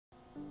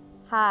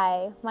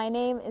Hi, my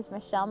name is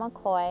Michelle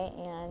McCoy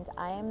and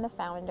I am the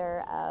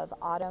founder of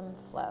Autumn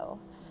Flow.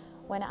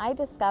 When I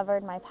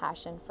discovered my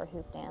passion for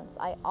hoop dance,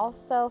 I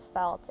also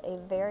felt a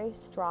very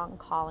strong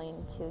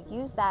calling to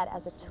use that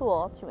as a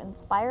tool to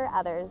inspire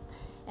others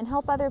and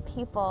help other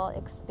people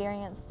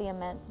experience the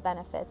immense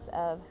benefits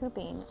of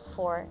hooping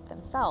for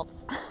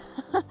themselves.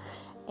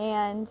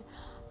 And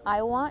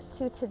I want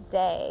to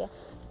today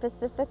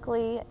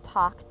specifically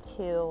talk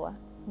to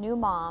new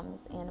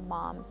moms and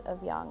moms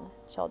of young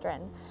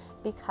children,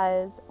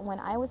 because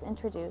when I was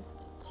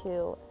introduced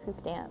to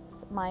hoop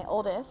dance, my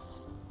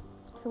oldest,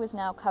 who is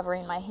now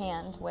covering my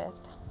hand with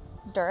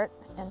dirt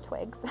and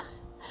twigs,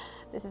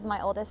 this is my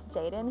oldest,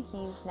 Jaden.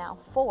 He's now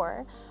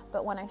 4,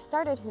 but when I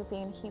started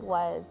hooping, he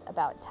was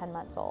about 10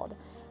 months old.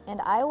 And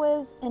I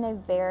was in a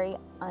very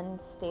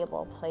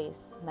unstable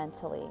place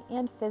mentally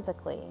and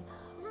physically.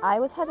 I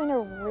was having a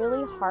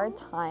really hard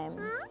time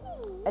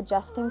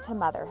adjusting to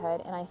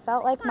motherhood, and I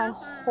felt like my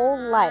whole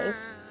life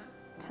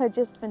had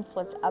just been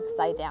flipped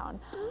upside down.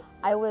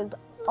 I was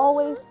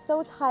always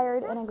so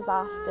tired and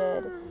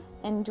exhausted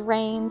and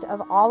drained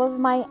of all of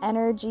my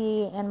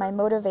energy and my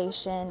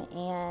motivation,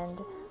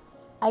 and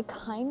I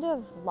kind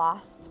of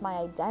lost my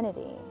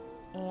identity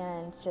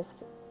and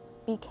just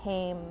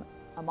became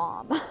a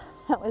mom.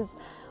 That was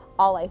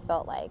all I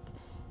felt like,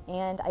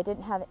 and I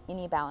didn't have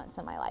any balance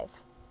in my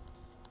life.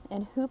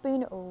 And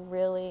hooping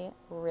really,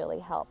 really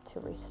helped to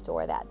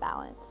restore that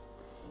balance.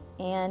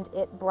 And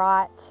it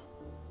brought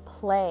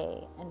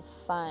play and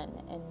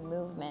fun and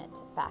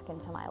movement back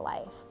into my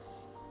life.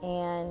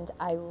 And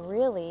I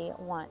really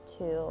want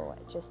to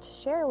just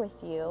share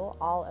with you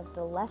all of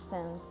the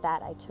lessons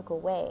that I took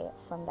away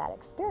from that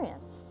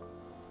experience.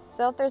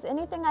 So if there's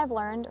anything I've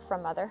learned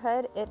from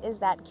motherhood, it is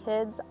that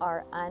kids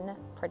are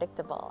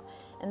unpredictable,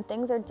 and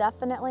things are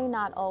definitely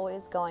not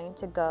always going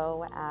to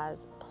go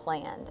as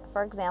planned.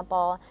 For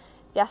example,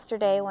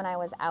 yesterday when I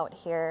was out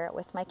here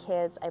with my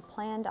kids, I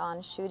planned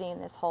on shooting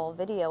this whole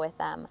video with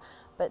them,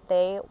 but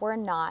they were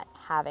not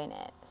having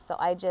it. So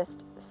I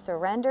just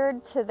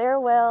surrendered to their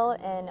will,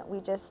 and we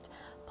just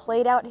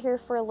played out here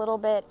for a little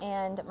bit,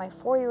 and my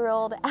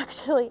 4-year-old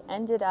actually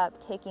ended up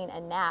taking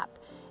a nap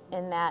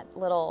in that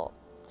little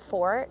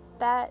fort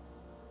that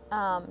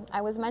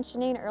I was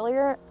mentioning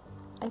earlier.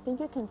 I think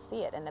you can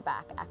see it in the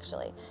back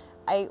actually.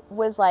 I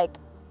was like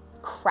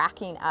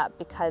cracking up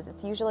because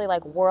it's usually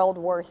like World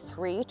War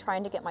III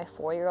trying to get my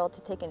 4-year-old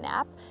to take a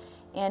nap,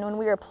 and when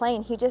we were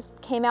playing, he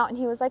just came out and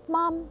he was like,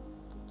 "Mom,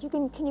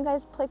 can you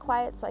guys play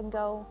quiet so I can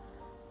go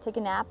take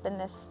a nap in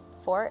this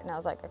fort?" And I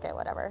was like, "Okay,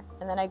 whatever."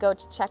 And then I go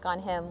to check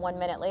on him 1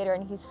 minute later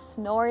and he's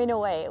snoring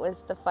away. It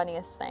was the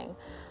funniest thing.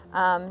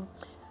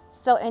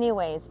 So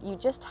anyways, you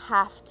just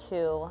have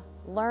to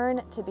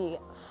learn to be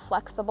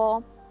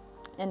flexible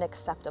and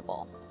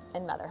acceptable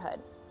in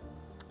motherhood.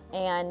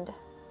 And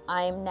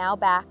I'm now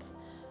back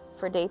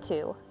for day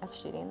 2 of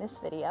shooting this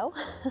video.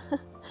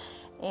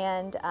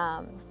 And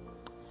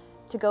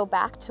to go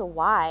back to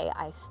why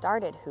I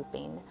started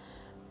hooping,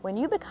 when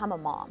you become a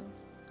mom,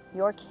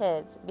 your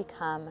kids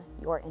become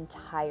your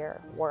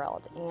entire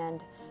world,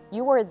 and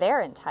you are their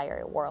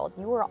entire world.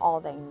 You are all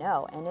they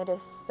know, and it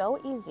is so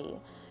easy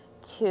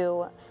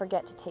to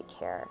forget to take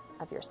care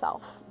of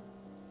yourself.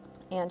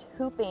 And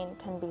hooping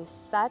can be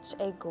such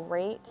a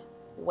great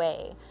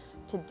way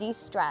to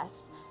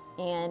de-stress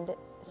and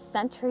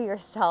center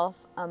yourself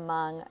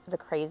among the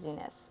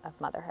craziness of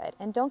motherhood.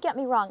 And don't get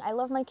me wrong, I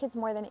love my kids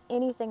more than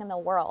anything in the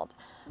world,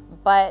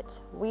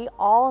 but we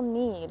all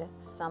need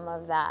some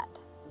of that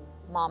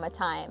mama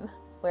time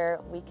where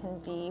we can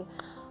be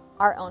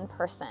our own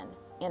person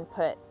and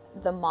put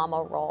the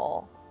mama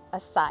role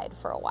aside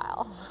for a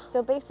while.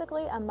 So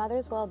basically, a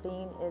mother's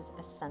well-being is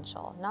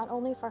essential, not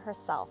only for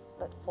herself,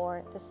 but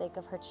for the sake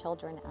of her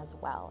children as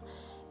well.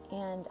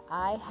 And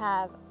I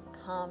have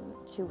come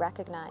to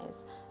recognize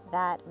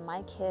that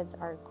my kids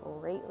are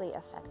greatly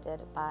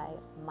affected by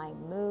my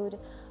mood,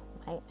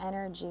 my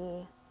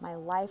energy, my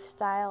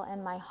lifestyle,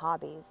 and my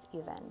hobbies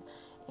even.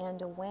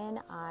 And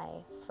when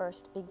I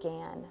first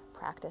began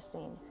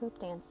practicing hoop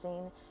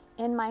dancing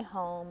in my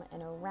home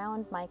and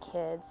around my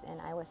kids, and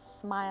I was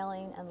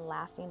smiling and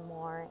laughing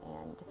more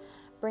and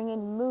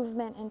bringing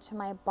movement into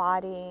my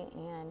body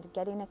and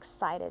getting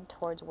excited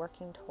towards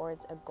working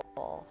towards a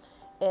goal,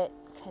 it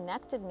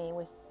connected me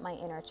with my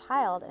inner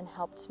child and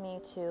helped me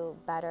to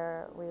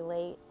better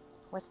relate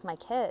with my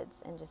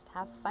kids and just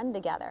have fun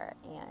together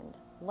and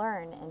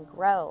learn and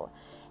grow.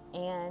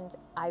 And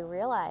I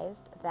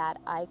realized that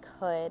I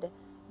could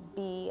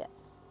be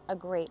a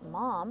great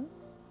mom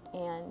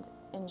and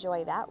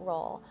enjoy that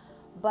role,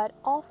 but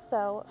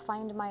also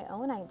find my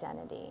own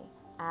identity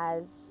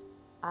as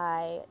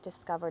I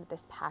discovered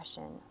this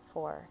passion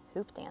for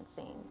hoop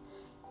dancing.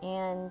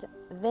 And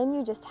then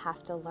you just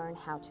have to learn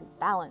how to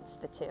balance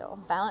the two.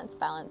 Balance,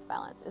 balance,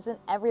 balance. Isn't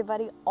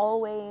everybody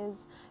always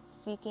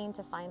seeking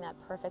to find that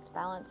perfect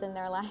balance in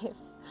their life?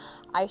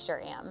 I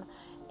sure am.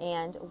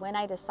 And when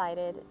I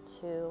decided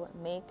to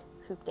make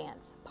hoop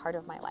dance part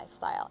of my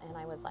lifestyle, and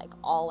I was like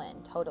all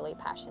in, totally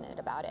passionate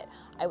about it,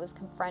 I was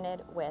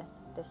confronted with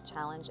this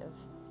challenge of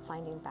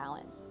finding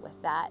balance with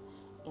that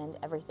and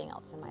everything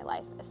else in my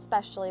life,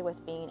 especially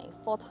with being a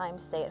full-time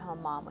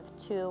stay-at-home mom with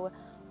 2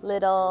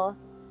 little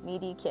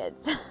needy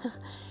kids.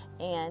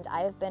 And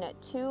I have been at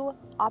 2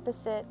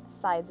 opposite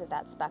sides of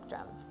that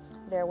spectrum.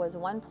 There was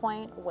one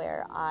point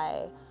where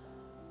I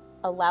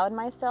allowed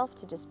myself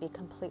to just be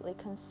completely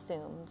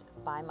consumed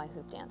by my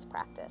hoop dance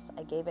practice.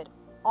 I gave it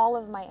all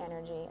of my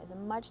energy, as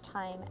much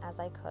time as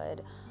I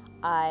could.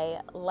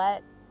 I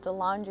let the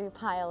laundry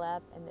pile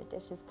up and the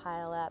dishes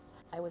pile up.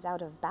 I was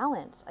out of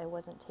balance. I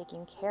wasn't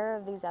taking care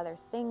of these other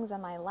things in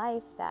my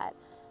life that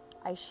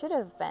I should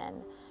have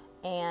been.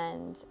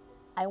 And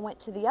I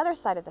went to the other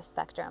side of the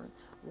spectrum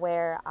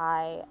where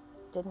I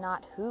did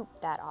not hoop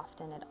that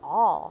often at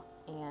all.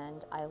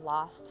 And I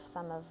lost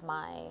some of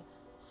my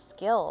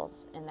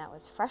skills, and that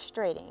was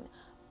frustrating.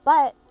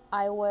 But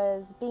I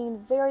was being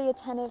very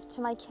attentive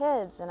to my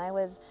kids, and I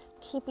was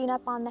keeping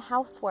up on the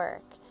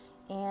housework.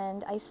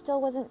 And I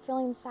still wasn't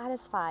feeling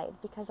satisfied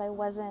because I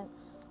wasn't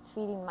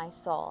feeding my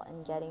soul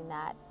and getting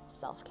that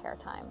self-care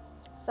time.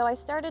 So I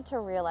started to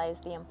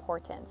realize the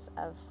importance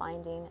of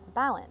finding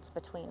balance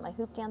between my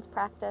hoop dance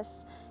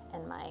practice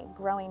and my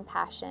growing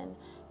passion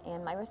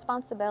and my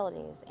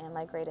responsibilities and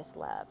my greatest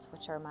loves,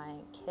 which are my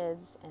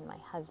kids and my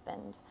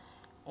husband.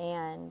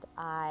 And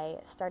I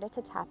started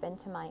to tap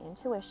into my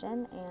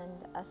intuition,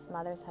 and us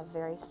mothers have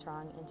very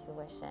strong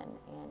intuition.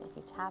 And if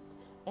you tap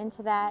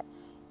into that,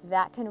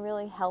 that can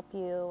really help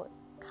you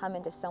come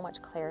into so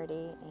much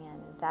clarity,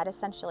 and that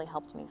essentially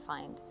helped me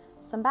find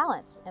some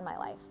balance in my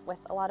life with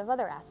a lot of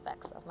other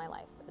aspects of my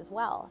life as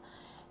well.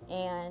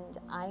 And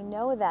I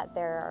know that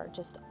there are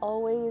just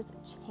always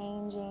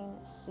changing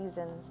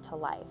seasons to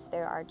life.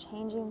 There are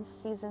changing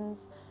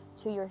seasons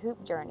to your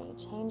hoop journey,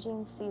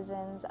 changing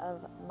seasons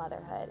of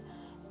motherhood.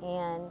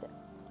 And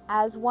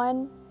as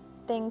one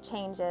thing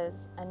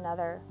changes,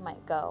 another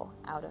might go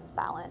out of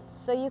balance.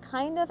 So you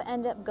kind of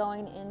end up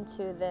going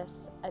into this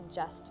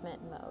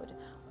adjustment mode,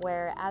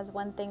 where as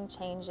one thing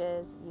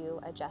changes, you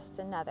adjust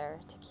another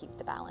to keep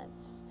the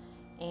balance.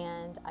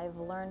 And I've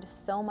learned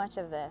so much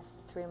of this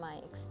through my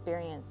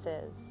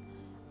experiences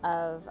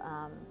of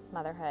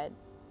motherhood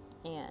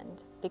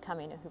and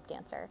becoming a hoop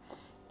dancer.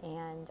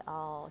 And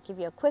I'll give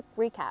you a quick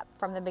recap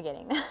from the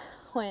beginning.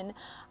 When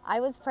I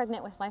was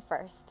pregnant with my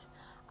first,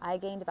 I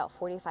gained about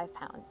 45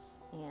 pounds,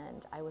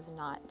 and I was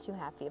not too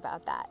happy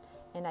about that.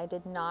 And I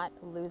did not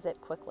lose it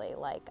quickly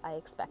like I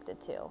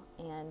expected to,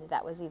 and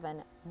that was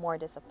even more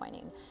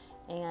disappointing.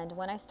 And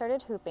when I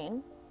started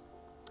hooping,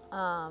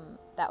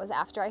 that was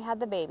after I had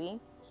the baby.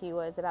 He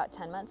was about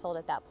 10 months old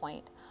at that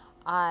point.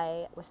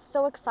 I was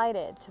so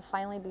excited to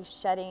finally be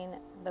shedding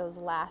those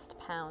last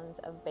pounds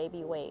of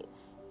baby weight,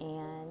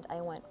 and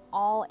I went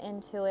all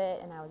into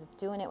it, and I was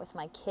doing it with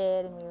my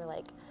kid, and we were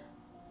like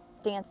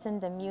dancing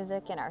to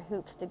music and our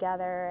hoops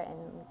together,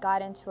 and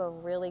got into a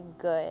really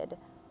good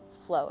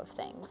flow of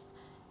things.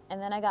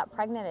 And then I got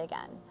pregnant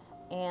again,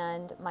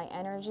 and my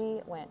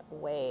energy went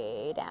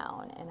way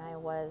down, and I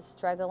was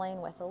struggling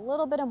with a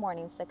little bit of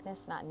morning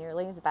sickness, not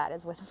nearly as bad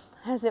as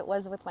it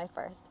was with my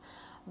first.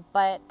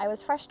 But I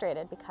was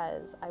frustrated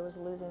because I was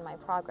losing my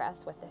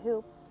progress with the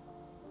hoop,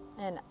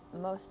 and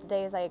most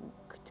days I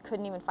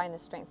couldn't even find the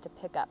strength to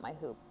pick up my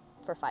hoop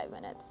for 5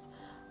 minutes.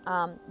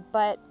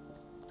 But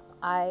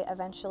I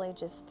eventually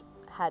just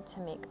had to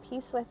make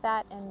peace with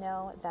that and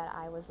know that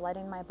I was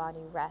letting my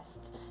body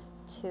rest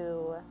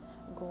to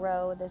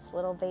grow this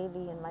little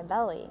baby in my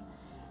belly.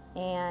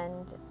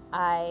 And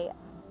I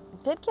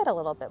did get a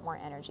little bit more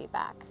energy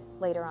back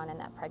later on in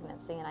that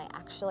pregnancy, and I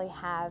actually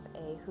have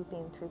a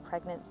Hooping Through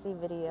Pregnancy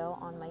video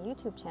on my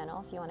YouTube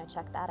channel if you want to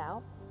check that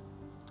out.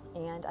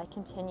 And I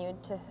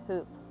continued to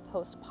hoop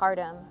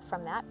postpartum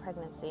from that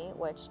pregnancy,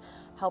 which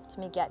helped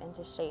me get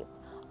into shape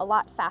a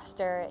lot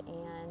faster,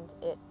 and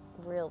it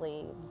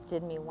really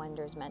did me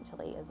wonders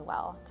mentally as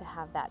well to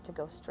have that to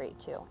go straight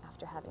to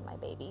after having my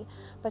baby.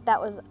 But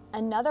that was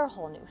another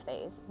whole new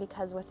phase,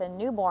 because with a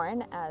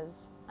newborn, as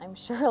I'm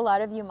sure a lot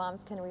of you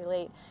moms can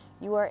relate,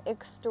 you are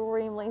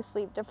extremely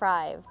sleep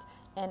deprived,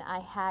 and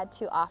I had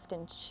to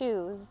often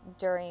choose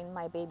during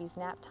my baby's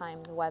nap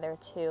times whether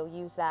to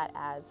use that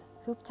as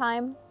hoop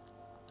time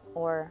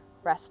or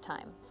rest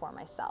time for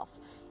myself,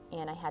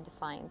 and I had to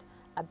find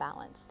a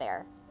balance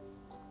there.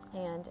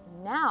 And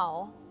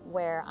now,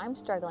 where I'm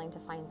struggling to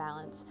find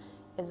balance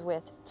is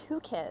with 2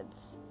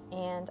 kids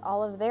and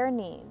all of their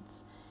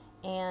needs,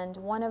 and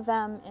one of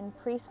them in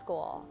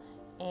preschool,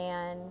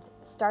 and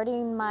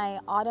starting my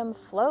Autumn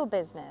Flow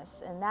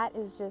business, and that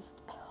is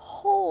just a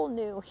whole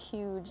new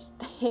huge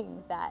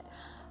thing that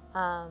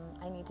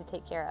I need to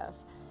take care of,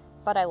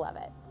 but I love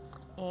it.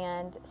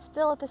 And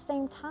still at the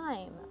same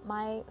time,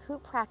 my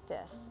hoop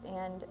practice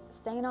and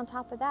staying on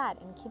top of that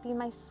and keeping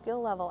my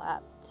skill level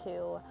up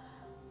to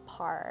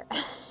par.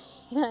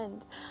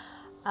 and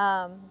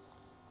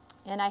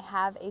I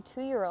have a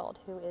 2-year-old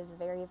who is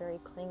very, very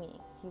clingy.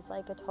 He's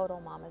like a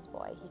total mama's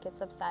boy. He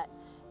gets upset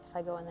if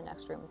I go in the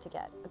next room to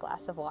get a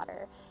glass of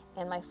water.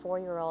 And my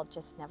 4-year-old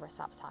just never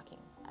stops talking,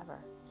 ever.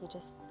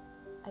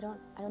 I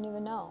don't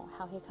even know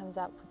how he comes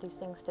up with these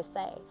things to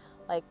say.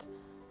 Like,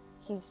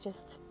 he's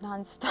just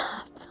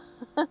nonstop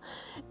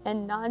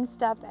and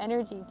nonstop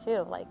energy too.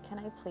 Like, can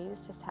I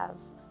please just have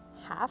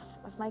half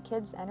of my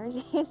kids'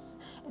 energies?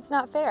 It's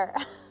not fair.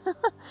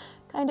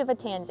 Kind of a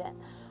tangent.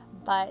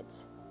 But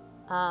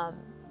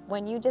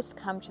when you just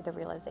come to the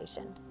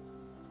realization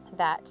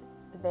that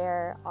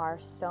there are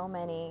so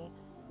many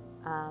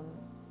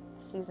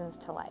seasons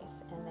to life,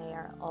 and they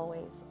are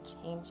always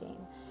changing,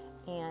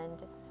 and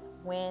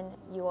when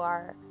you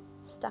are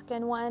stuck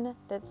in one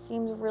that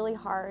seems really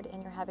hard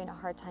and you're having a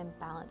hard time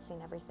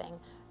balancing everything,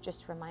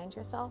 just remind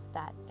yourself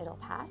that it'll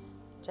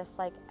pass, just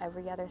like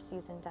every other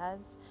season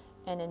does,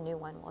 and a new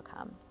one will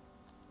come.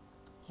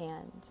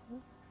 And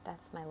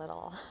that's my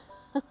little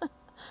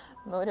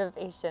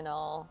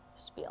motivational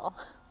spiel.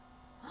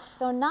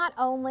 So not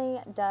only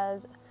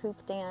does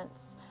hoop dance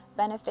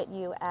benefit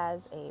you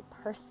as a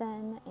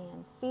person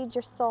and feed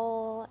your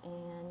soul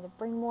and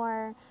bring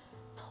more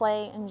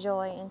play and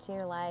joy into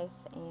your life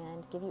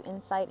and give you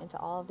insight into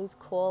all of these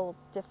cool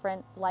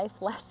different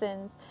life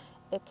lessons,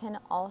 it can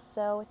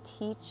also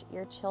teach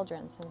your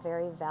children some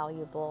very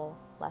valuable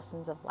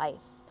lessons of life.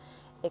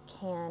 It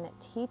can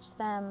teach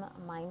them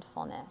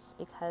mindfulness,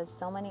 because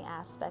so many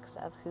aspects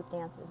of hoop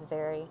dance is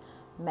very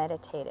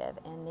meditative,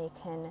 and they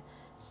can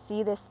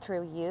see this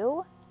through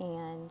you,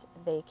 and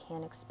they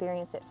can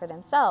experience it for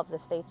themselves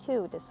if they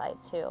too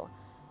decide to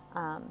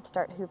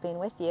start hooping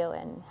with you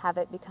and have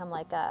it become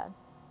like a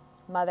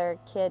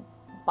mother-kid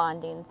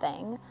bonding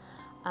thing.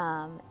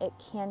 It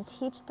can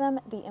teach them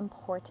the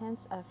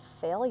importance of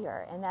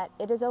failure, and that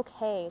it is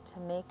okay to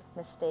make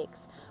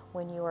mistakes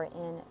when you are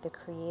in the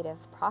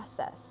creative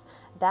process.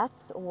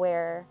 That's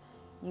where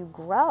you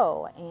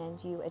grow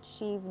and you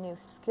achieve new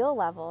skill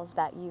levels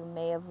that you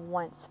may have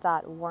once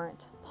thought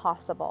weren't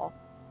possible,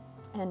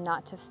 and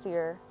not to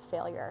fear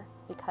failure,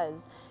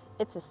 because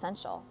it's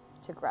essential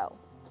to grow.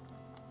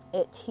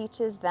 It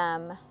teaches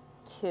them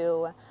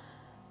to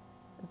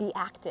be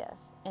active,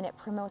 and it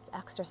promotes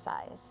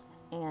exercise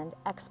and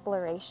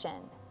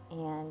exploration,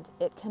 and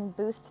it can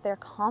boost their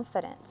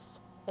confidence.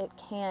 It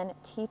can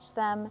teach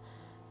them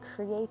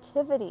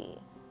creativity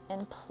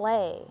and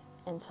play,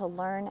 and to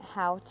learn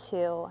how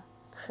to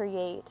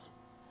create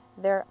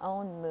their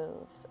own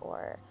moves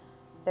or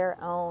their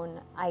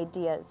own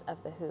ideas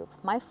of the hoop.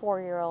 My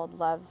 4-year-old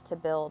loves to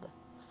build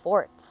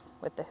forts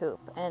with the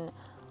hoop, and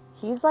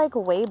he's like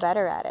way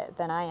better at it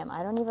than I am.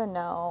 I don't even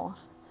know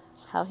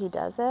how he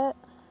does it.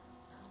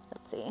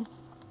 Let's see.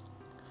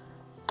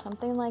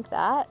 Something like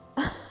that.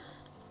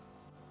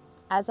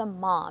 As a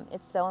mom,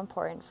 it's so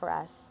important for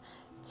us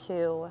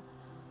to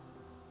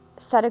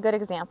set a good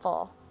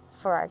example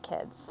for our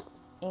kids,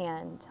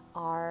 and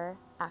our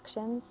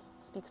actions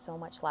speak so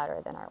much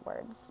louder than our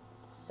words.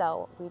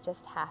 So we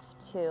just have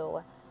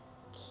to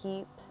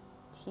keep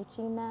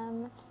teaching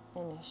them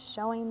and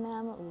showing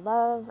them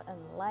love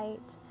and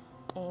light,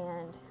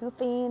 and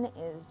hooping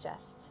is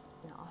just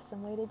an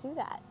awesome way to do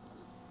that.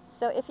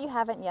 So if you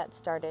haven't yet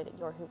started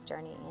your hoop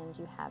journey and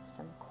you have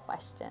some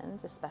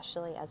questions,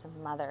 especially as a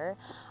mother,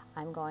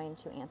 I'm going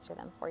to answer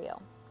them for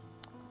you.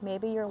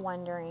 Maybe you're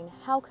wondering,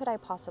 how could I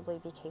possibly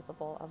be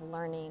capable of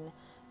learning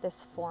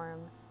this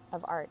form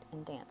of art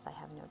and dance? I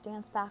have no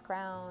dance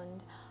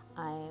background,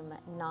 I'm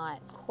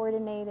not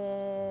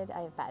coordinated,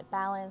 I have bad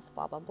balance,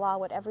 blah, blah, blah.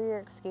 Whatever your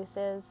excuse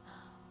is,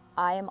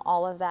 I am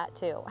all of that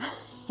too.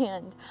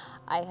 And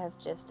I have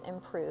just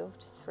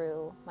improved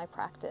through my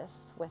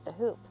practice with the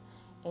hoop.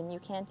 And you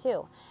can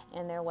too.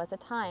 And there was a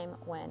time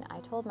when I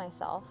told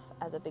myself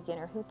as a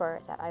beginner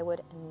hooper that I would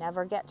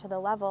never get to the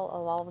level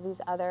of all of these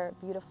other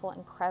beautiful,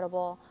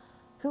 incredible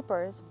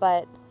hoopers,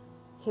 but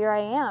here I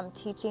am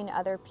teaching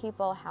other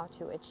people how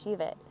to achieve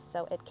it.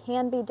 So it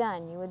can be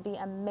done. You would be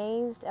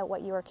amazed at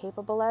what you are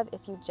capable of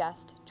if you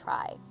just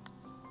try.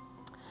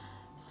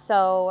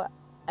 So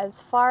as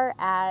far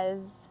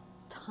as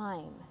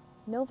time,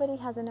 nobody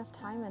has enough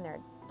time in their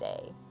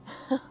day.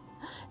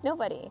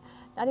 Nobody.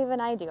 Not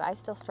even I do. I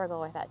still struggle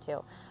with that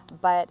too.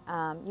 But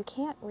you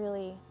can't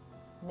really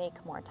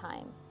make more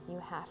time. You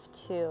have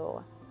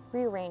to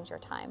rearrange your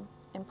time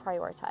and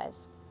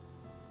prioritize.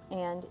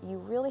 And you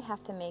really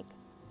have to make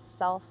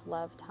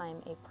self-love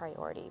time a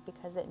priority,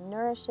 because it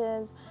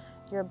nourishes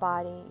your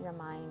body, your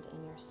mind,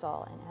 and your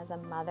soul. And as a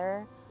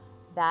mother,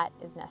 that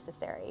is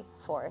necessary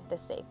for the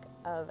sake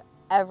of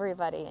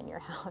everybody in your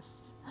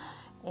house.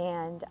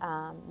 And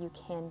you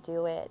can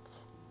do it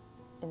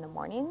in the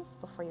mornings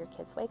before your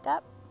kids wake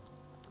up.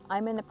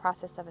 I'm in the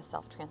process of a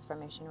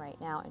self-transformation right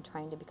now and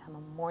trying to become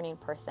a morning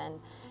person,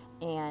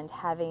 and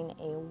having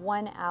a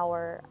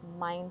 1-hour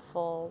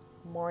mindful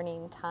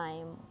morning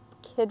time,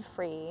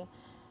 kid-free,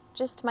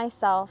 just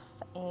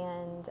myself,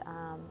 and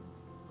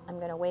I'm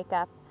going to wake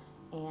up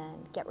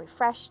and get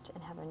refreshed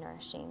and have a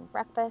nourishing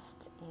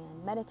breakfast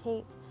and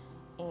meditate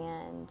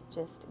and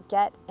just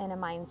get in a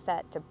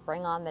mindset to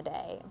bring on the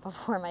day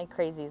before my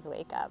crazies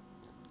wake up.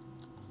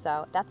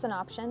 So that's an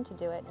option, to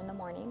do it in the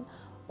morning,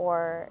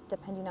 or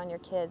depending on your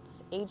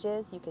kids'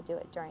 ages, you could do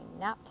it during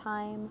nap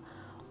time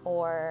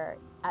or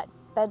at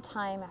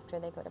bedtime after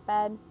they go to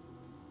bed,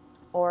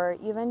 or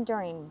even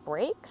during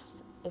breaks.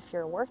 if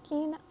you're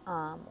working,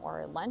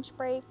 or lunch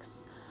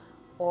breaks,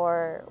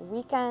 or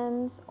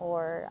weekends,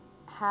 or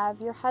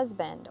have your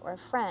husband or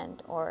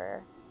friend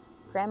or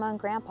grandma and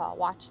grandpa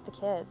watch the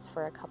kids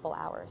for a couple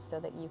hours so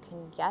that you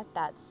can get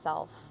that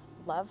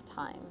self-love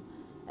time.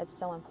 It's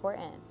so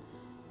important.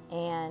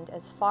 And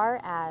as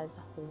far as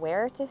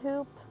where to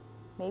hoop,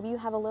 maybe you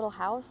have a little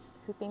house.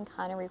 Hooping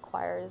kind of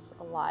requires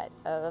a lot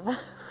of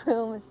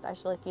room,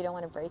 especially if you don't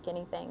want to break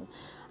anything.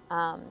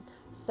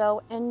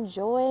 So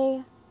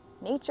enjoy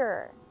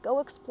nature, go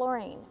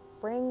exploring,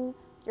 bring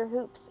your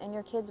hoops and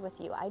your kids with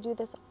you. I do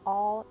this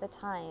all the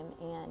time,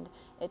 and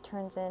it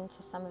turns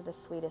into some of the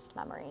sweetest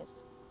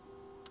memories.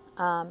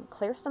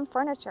 Clear some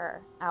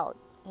furniture out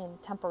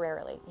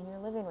temporarily in your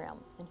living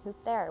room and hoop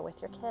there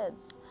with your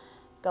kids.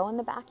 Go in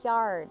the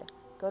backyard,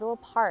 go to a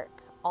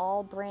park.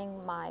 I'll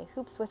bring my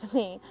hoops with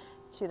me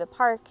to the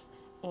park,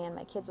 and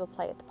my kids will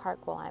play at the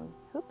park while I'm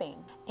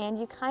hooping. And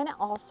you kind of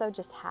also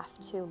just have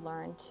to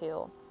learn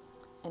to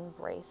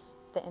embrace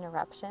the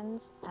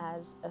interruptions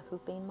as a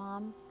hooping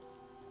mom,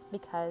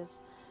 because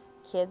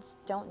kids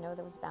don't know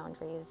those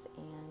boundaries,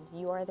 and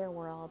you are their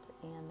world,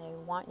 and they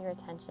want your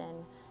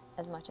attention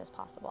as much as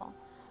possible.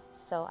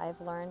 So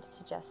I've learned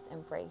to just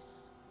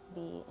embrace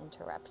the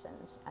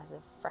interruptions, as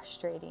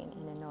frustrating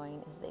and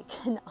annoying as they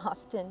can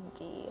often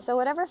be. So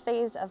whatever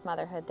phase of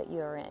motherhood that you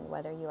are in,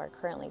 whether you are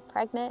currently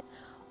pregnant,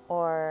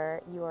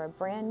 or you are a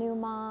brand new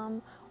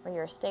mom, or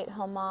you're a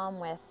stay-at-home mom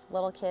with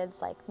little kids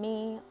like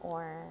me,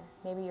 or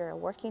maybe you're a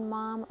working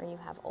mom or you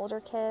have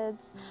older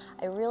kids,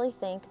 I really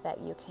think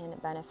that you can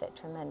benefit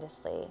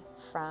tremendously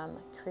from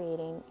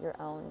creating your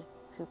own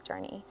hoop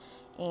journey.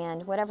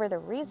 And whatever the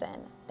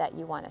reason that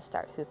you want to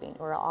start hooping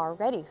or are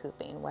already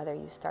hooping, whether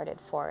you started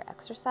for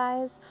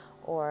exercise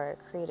or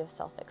creative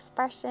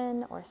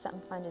self-expression or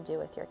something fun to do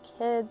with your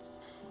kids,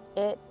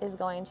 it is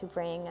going to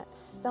bring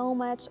so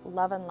much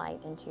love and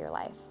light into your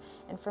life.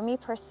 And for me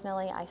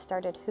personally, I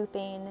started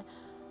hooping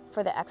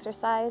for the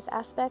exercise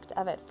aspect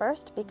of it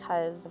first,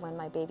 because when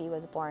my baby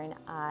was born,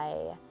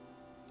 I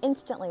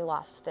instantly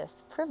lost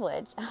this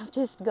privilege of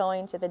just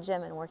going to the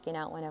gym and working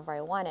out whenever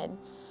I wanted.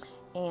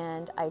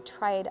 And I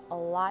tried a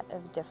lot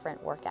of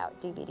different workout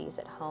DVDs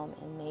at home,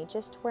 and they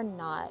just were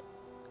not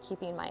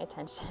keeping my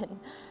attention.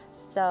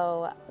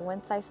 So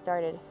once I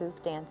started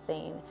hoop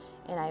dancing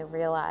and I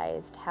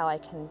realized how I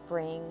can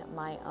bring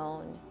my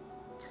own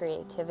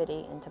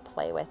creativity into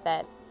play with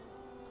it,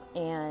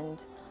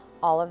 and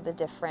all of the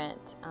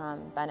different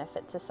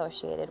benefits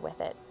associated with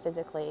it,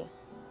 physically,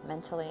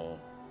 mentally,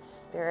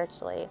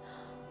 spiritually,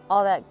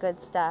 all that good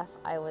stuff,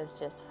 I was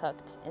just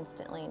hooked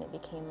instantly, and it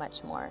became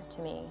much more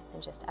to me than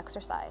just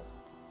exercise.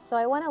 So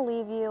I want to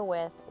leave you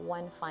with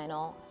one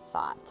final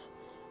thought,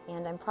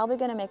 and I'm probably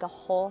going to make a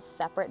whole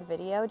separate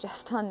video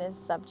just on this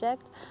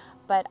subject,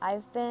 but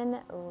I've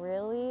been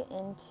really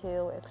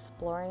into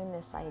exploring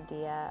this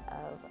idea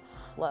of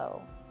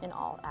flow in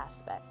all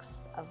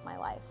aspects of my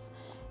life.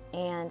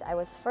 And I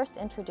was first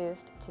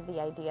introduced to the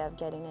idea of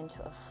getting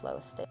into a flow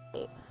state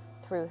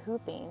through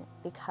hooping,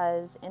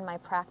 because in my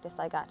practice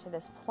I got to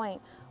this point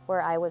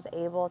where I was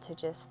able to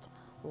just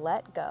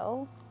let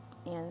go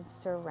and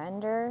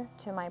surrender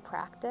to my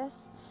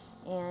practice,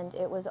 and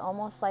it was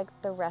almost like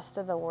the rest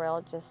of the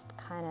world just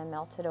kind of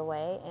melted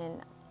away,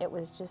 and it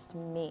was just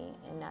me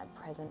in that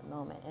present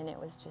moment, and it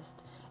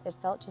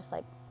felt just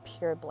like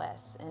pure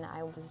bliss, and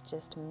I was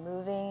just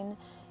moving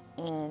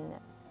in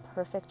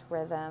perfect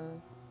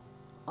rhythm,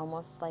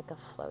 almost like a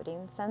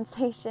floating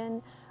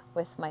sensation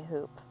with my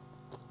hoop.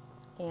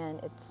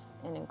 And it's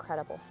an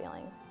incredible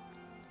feeling.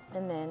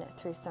 And then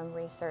through some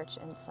research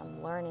and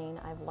some learning,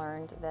 I've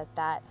learned that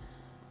that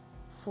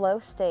flow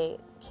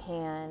state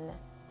can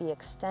be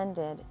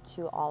extended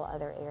to all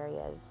other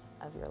areas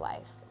of your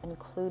life,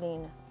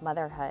 including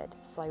motherhood.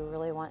 So I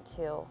really want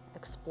to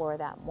explore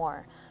that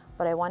more.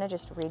 But I want to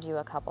just read you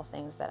a couple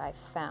things that I've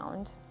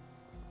found.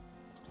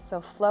 So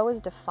flow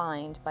is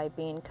defined by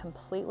being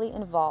completely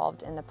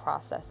involved in the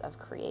process of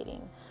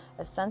creating,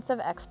 a sense of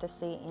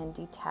ecstasy and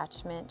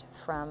detachment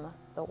from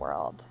the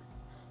world.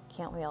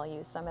 Can't we all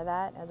use some of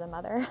that as a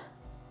mother?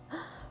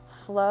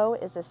 Flow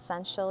is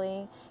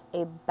essentially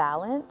a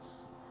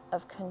balance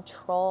of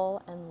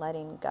control and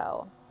letting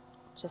go,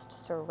 just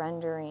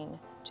surrendering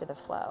to the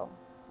flow.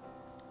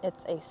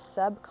 It's a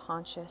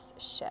subconscious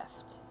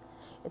shift.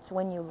 It's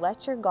when you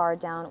let your guard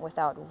down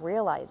without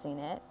realizing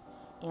it,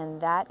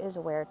 and that is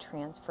where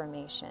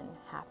transformation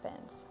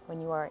happens, when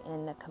you are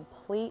in the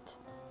complete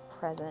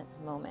present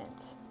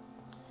moment.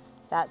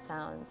 That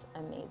sounds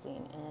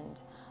amazing, and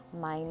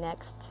my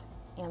next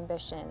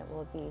ambition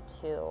will be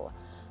to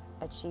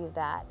achieve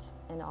that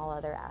in all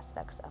other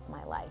aspects of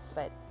my life.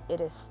 But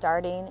it is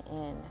starting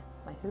in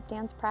my hoop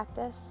dance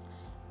practice,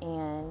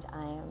 and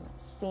I am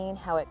seeing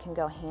how it can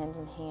go hand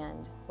in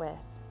hand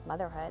with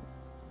motherhood.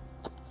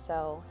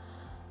 So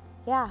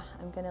yeah,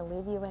 I'm going to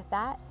leave you with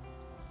that.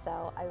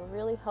 So I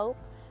really hope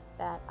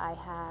that I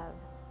have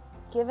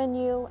given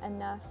you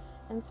enough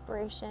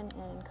inspiration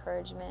and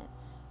encouragement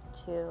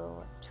to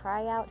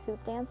try out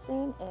hoop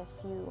dancing if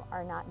you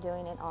are not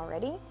doing it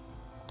already.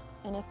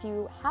 And if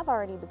you have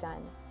already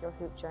begun your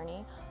hoop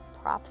journey,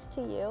 props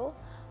to you.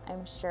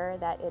 I'm sure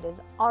that it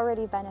is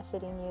already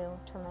benefiting you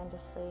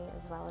tremendously,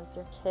 as well as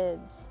your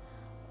kids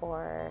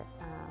or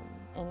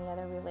any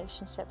other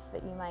relationships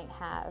that you might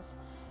have.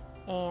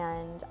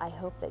 And I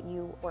hope that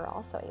you were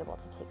also able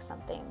to take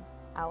something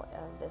out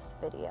of this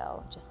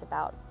video just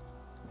about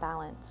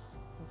balance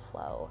and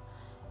flow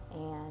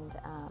and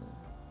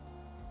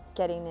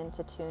getting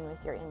into tune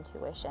with your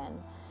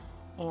intuition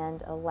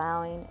and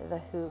allowing the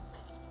hoop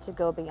to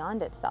go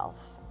beyond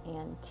itself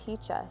and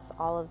teach us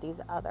all of these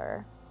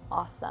other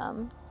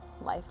awesome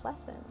life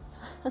lessons.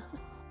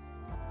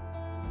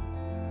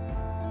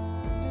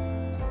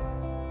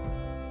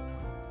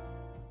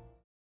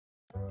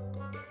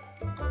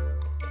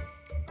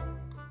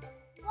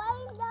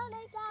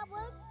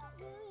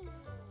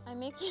 I'm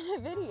making a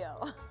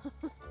video.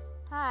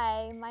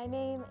 Hi, my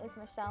name is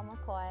Michelle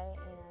McCoy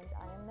and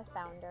I am the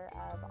founder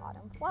of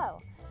Autumn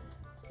Flow.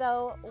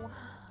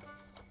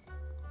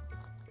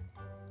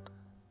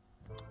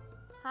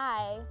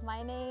 Hi,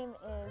 my name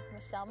is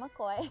Michelle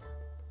McCoy.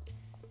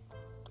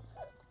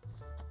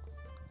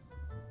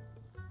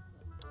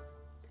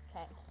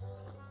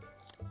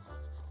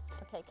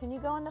 Okay, can you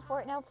go in the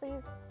fort now,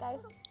 please,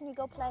 guys? Can you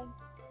go play?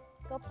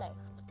 Go play.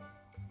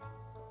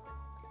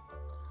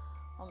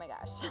 Oh my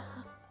gosh.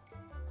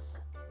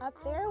 Up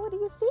there, what do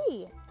you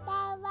see?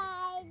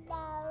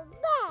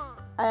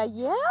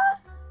 Yeah?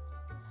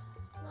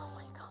 Oh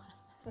my God,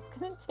 this is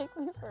gonna take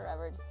me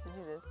forever just to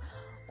do this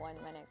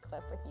 1-minute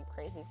clip with you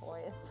crazy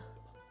boys.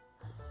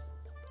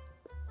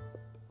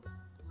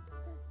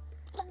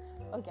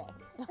 Okay,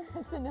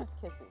 that's enough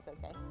kisses,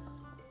 okay?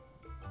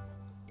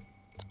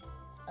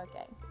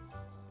 Okay.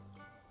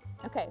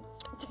 Okay,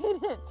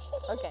 Jaden.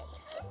 Okay,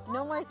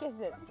 no more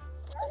kisses.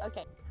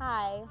 Okay.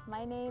 Hi,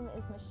 my name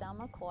is Michelle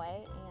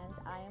McCoy and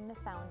I am the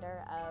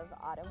founder of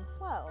Autumn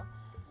Flow.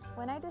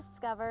 When I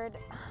discovered,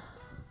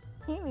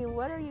 Amy,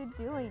 what are you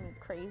doing, you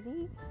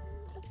crazy?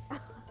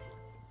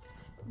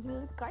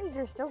 You guys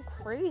are so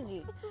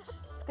crazy.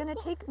 It's gonna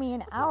take me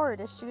an hour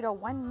to shoot a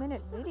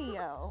 1-minute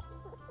video.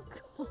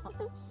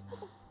 Gosh.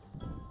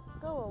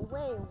 Go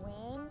away,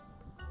 wind.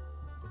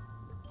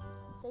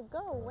 Say, go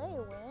away,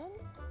 wind.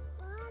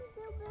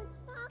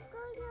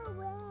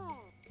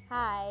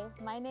 Hi,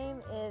 my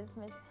name is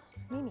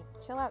Mimi,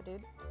 chill out,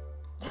 dude.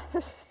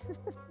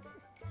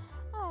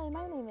 Hi,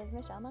 my name is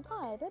Michelle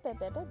McCoy.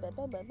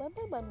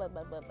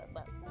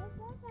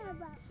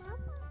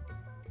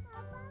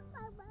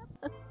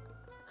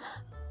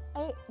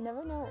 I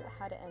never know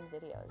how to end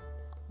videos.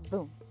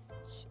 Boom,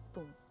 sh,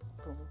 boom,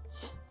 boom,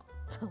 sh,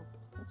 boom,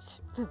 sh,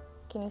 boom.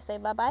 Can you say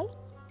bye-bye?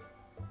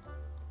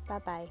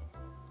 Bye-bye.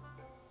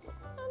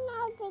 I'm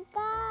ready to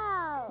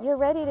go. You're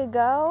ready to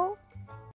go?